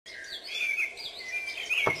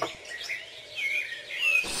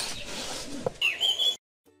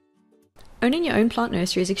Owning your own plant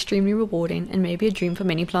nursery is extremely rewarding and may be a dream for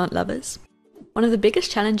many plant lovers. One of the biggest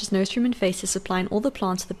challenges nurserymen face is supplying all the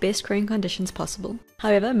plants with the best growing conditions possible.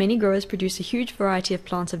 However, many growers produce a huge variety of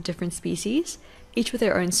plants of different species, each with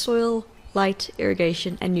their own soil, light,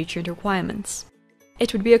 irrigation, and nutrient requirements.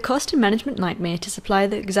 It would be a cost and management nightmare to supply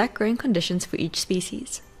the exact growing conditions for each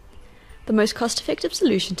species. The most cost-effective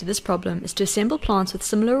solution to this problem is to assemble plants with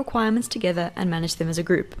similar requirements together and manage them as a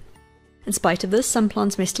group. In spite of this, some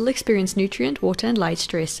plants may still experience nutrient, water and light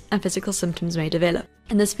stress, and physical symptoms may develop.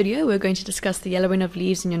 In this video, we're going to discuss the yellowing of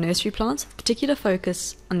leaves in your nursery plants with particular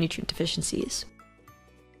focus on nutrient deficiencies.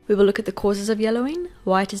 We will look at the causes of yellowing,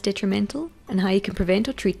 why it is detrimental, and how you can prevent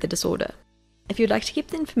or treat the disorder. If you'd like to keep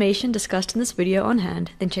the information discussed in this video on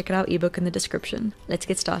hand, then check out our ebook in the description. Let's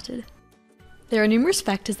get started. There are numerous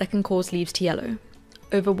factors that can cause leaves to yellow.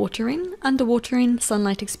 Overwatering, underwatering,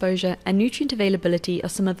 sunlight exposure, and nutrient availability are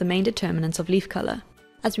some of the main determinants of leaf color.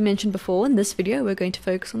 As we mentioned before, in this video we're going to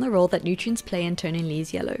focus on the role that nutrients play in turning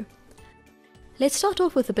leaves yellow. Let's start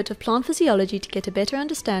off with a bit of plant physiology to get a better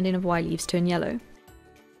understanding of why leaves turn yellow.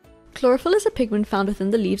 Chlorophyll is a pigment found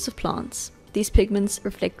within the leaves of plants. These pigments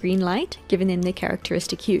reflect green light, giving them their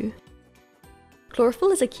characteristic hue.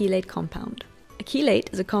 Chlorophyll is a chelate compound. A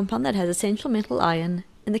chelate is a compound that has essential metal iron.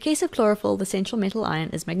 In the case of chlorophyll, the essential metal iron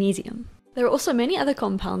is magnesium. There are also many other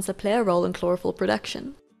compounds that play a role in chlorophyll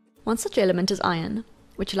production. One such element is iron,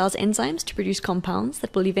 which allows enzymes to produce compounds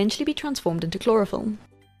that will eventually be transformed into chlorophyll.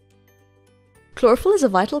 Chlorophyll is a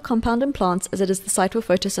vital compound in plants as it is the site for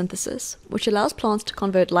photosynthesis, which allows plants to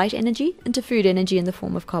convert light energy into food energy in the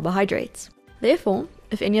form of carbohydrates. Therefore,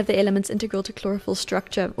 if any of the elements integral to chlorophyll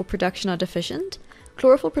structure or production are deficient,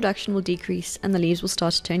 chlorophyll production will decrease and the leaves will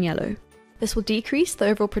start to turn yellow. This will decrease the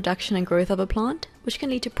overall production and growth of a plant, which can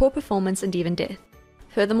lead to poor performance and even death.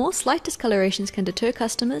 Furthermore, slight discolorations can deter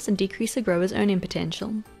customers and decrease the grower's earning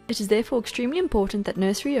potential. It is therefore extremely important that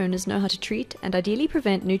nursery owners know how to treat and ideally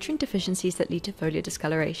prevent nutrient deficiencies that lead to foliar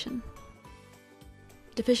discoloration.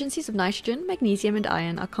 Deficiencies of nitrogen, magnesium and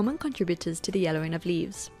iron are common contributors to the yellowing of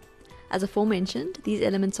leaves. As aforementioned, these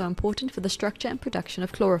elements are important for the structure and production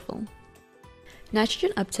of chlorophyll.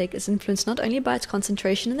 Nitrogen uptake is influenced not only by its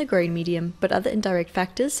concentration in the growing medium, but other indirect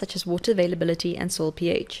factors such as water availability and soil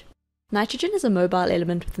pH. Nitrogen is a mobile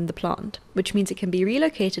element within the plant, which means it can be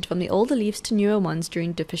relocated from the older leaves to newer ones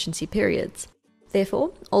during deficiency periods.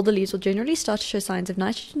 Therefore, older leaves will generally start to show signs of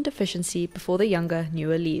nitrogen deficiency before the younger,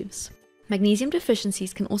 newer leaves. Magnesium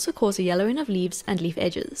deficiencies can also cause a yellowing of leaves and leaf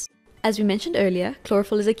edges. As we mentioned earlier,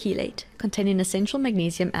 chlorophyll is a chelate, containing an essential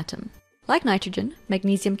magnesium atom. Like nitrogen,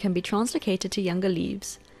 magnesium can be translocated to younger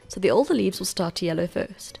leaves, so the older leaves will start to yellow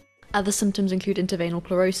first. Other symptoms include interveinal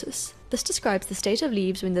chlorosis. This describes the state of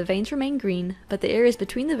leaves when the veins remain green, but the areas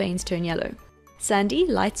between the veins turn yellow. Sandy,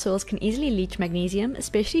 light soils can easily leach magnesium,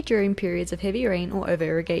 especially during periods of heavy rain or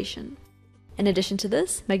over-irrigation. In addition to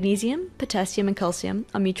this, magnesium, potassium and calcium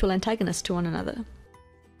are mutual antagonists to one another.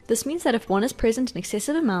 This means that if one is present in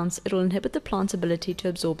excessive amounts, it will inhibit the plant's ability to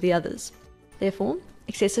absorb the others. Therefore,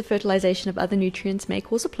 excessive fertilization of other nutrients may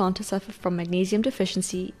cause a plant to suffer from magnesium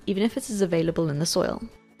deficiency even if it is available in the soil.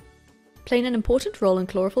 Playing an important role in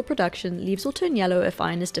chlorophyll production, leaves will turn yellow if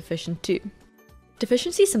iron is deficient too.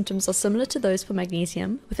 Deficiency symptoms are similar to those for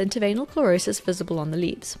magnesium, with interveinal chlorosis visible on the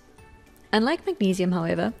leaves. Unlike magnesium,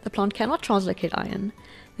 however, the plant cannot translocate iron,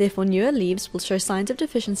 therefore newer leaves will show signs of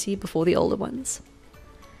deficiency before the older ones.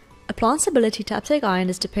 A plant's ability to uptake iron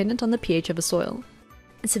is dependent on the pH of a soil.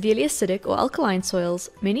 In severely acidic or alkaline soils,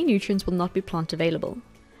 many nutrients will not be plant available.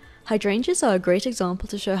 Hydrangeas are a great example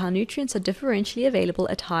to show how nutrients are differentially available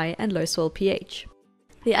at high and low soil pH.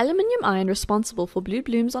 The aluminium ion responsible for blue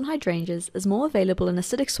blooms on hydrangeas is more available in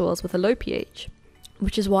acidic soils with a low pH,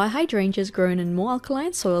 which is why hydrangeas grown in more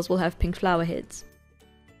alkaline soils will have pink flower heads.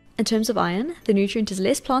 In terms of iron, the nutrient is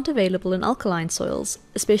less plant available in alkaline soils,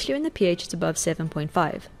 especially when the pH is above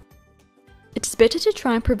 7.5. It is better to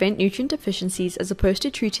try and prevent nutrient deficiencies as opposed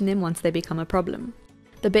to treating them once they become a problem.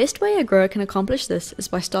 The best way a grower can accomplish this is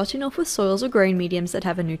by starting off with soils or growing mediums that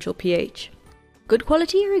have a neutral pH. Good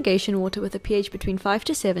quality irrigation water with a pH between 5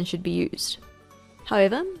 to 7 should be used.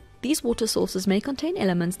 However, these water sources may contain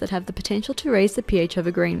elements that have the potential to raise the pH of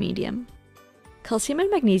a growing medium. Calcium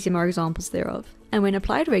and magnesium are examples thereof, and when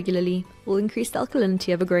applied regularly, will increase the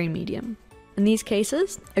alkalinity of a growing medium. In these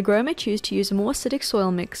cases, a grower may choose to use a more acidic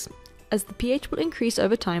soil mix, as the pH will increase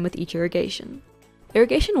over time with each irrigation.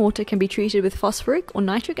 Irrigation water can be treated with phosphoric or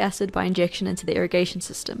nitric acid by injection into the irrigation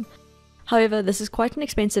system. However, this is quite an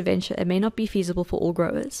expensive venture and may not be feasible for all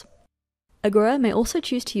growers. A grower may also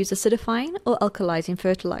choose to use acidifying or alkalizing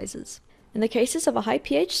fertilizers. In the cases of a high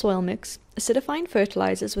pH soil mix, acidifying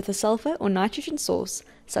fertilizers with a sulfur or nitrogen source,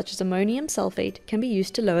 such as ammonium sulfate, can be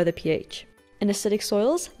used to lower the pH. In acidic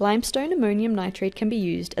soils, limestone ammonium nitrate can be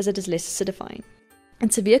used as it is less acidifying. In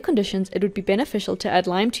severe conditions, it would be beneficial to add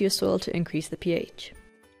lime to your soil to increase the pH.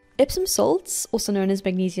 Epsom salts, also known as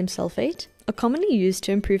magnesium sulfate, are commonly used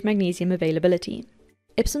to improve magnesium availability.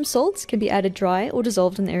 Epsom salts can be added dry or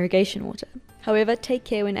dissolved in the irrigation water. However, take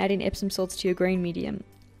care when adding Epsom salts to your grain medium,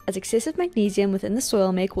 as excessive magnesium within the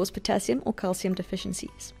soil may cause potassium or calcium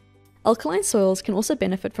deficiencies. Alkaline soils can also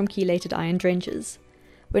benefit from chelated iron drenches.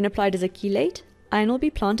 When applied as a chelate, iron will be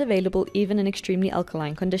plant available even in extremely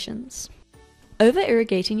alkaline conditions.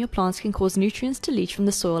 Over-irrigating your plants can cause nutrients to leach from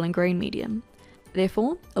the soil and grain medium.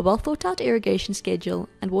 Therefore, a well-thought-out irrigation schedule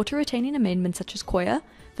and water-retaining amendments such as coir,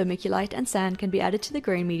 vermiculite and sand can be added to the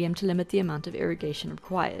grain medium to limit the amount of irrigation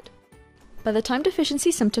required. By the time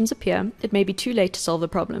deficiency symptoms appear, it may be too late to solve the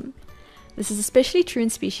problem. This is especially true in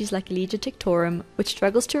species like Legia tictorum, which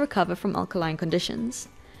struggles to recover from alkaline conditions.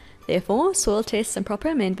 Therefore, soil tests and proper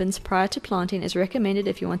amendments prior to planting is recommended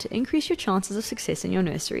if you want to increase your chances of success in your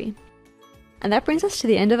nursery. And that brings us to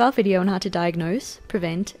the end of our video on how to diagnose,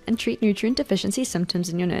 prevent, and treat nutrient deficiency symptoms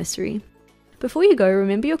in your nursery. Before you go,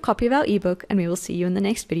 remember your copy of our ebook, and we will see you in the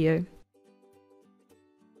next video.